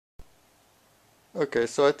Okay,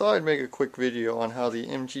 so I thought I'd make a quick video on how the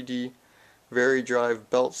MTD Varidrive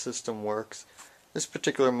belt system works. This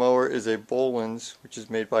particular mower is a Bolens, which is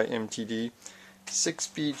made by MTD.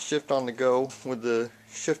 6-speed shift on the go with the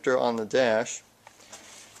shifter on the dash.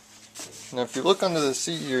 Now if you look under the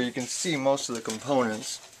seat here, you can see most of the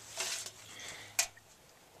components.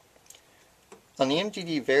 On the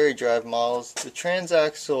MTD Varidrive models, the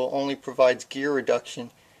transaxle only provides gear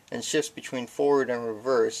reduction and shifts between forward and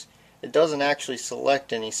reverse. It doesn't actually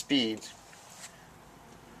select any speeds.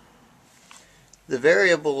 The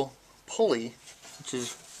variable pulley, which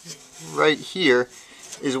is right here,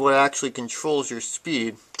 is what actually controls your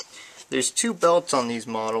speed. There's two belts on these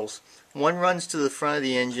models. One runs to the front of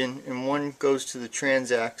the engine and one goes to the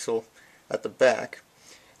transaxle at the back.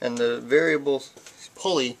 And the variable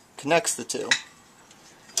pulley connects the two.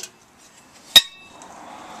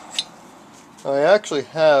 I actually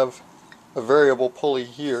have a variable pulley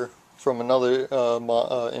here from another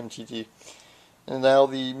MTD. And now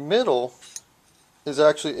the middle is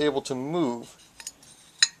actually able to move.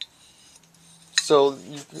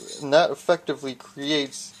 And that effectively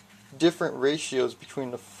creates different ratios between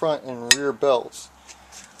the front and rear belts.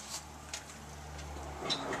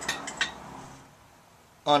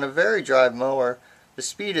 On a Varidrive mower, the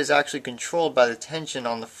speed is actually controlled by the tension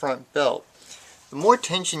on the front belt. The more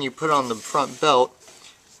tension you put on the front belt,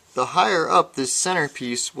 the higher up this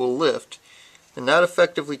centerpiece will lift, and that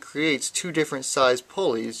effectively creates two different size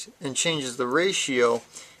pulleys and changes the ratio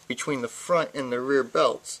between the front and the rear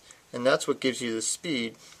belts, and that's what gives you the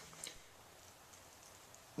speed.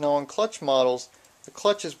 Now on clutch models, the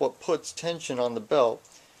clutch is what puts tension on the belt.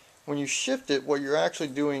 When you shift it, what you're actually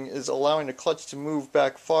doing is allowing the clutch to move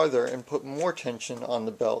back farther and put more tension on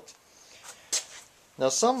the belt. Now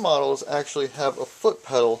some models actually have a foot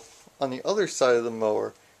pedal on the other side of the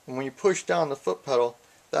mower, and when you push down the foot pedal,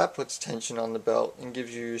 that puts tension on the belt and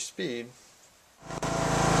gives you your speed.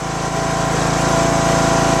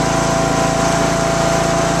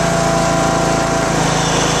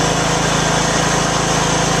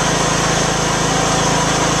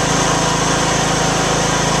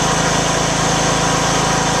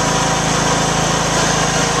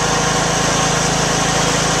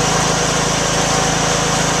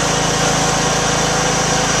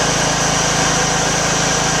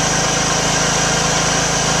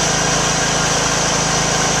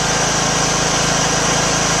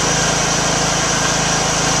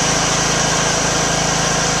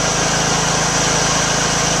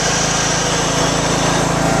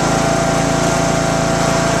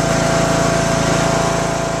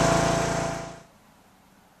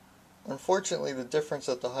 Unfortunately, the difference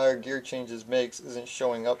that the higher gear changes makes isn't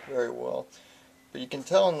showing up very well. But you can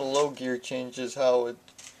tell in the low gear changes how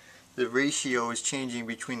the ratio is changing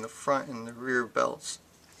between the front and the rear belts.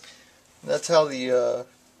 And that's how the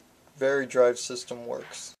Varidrive system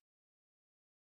works.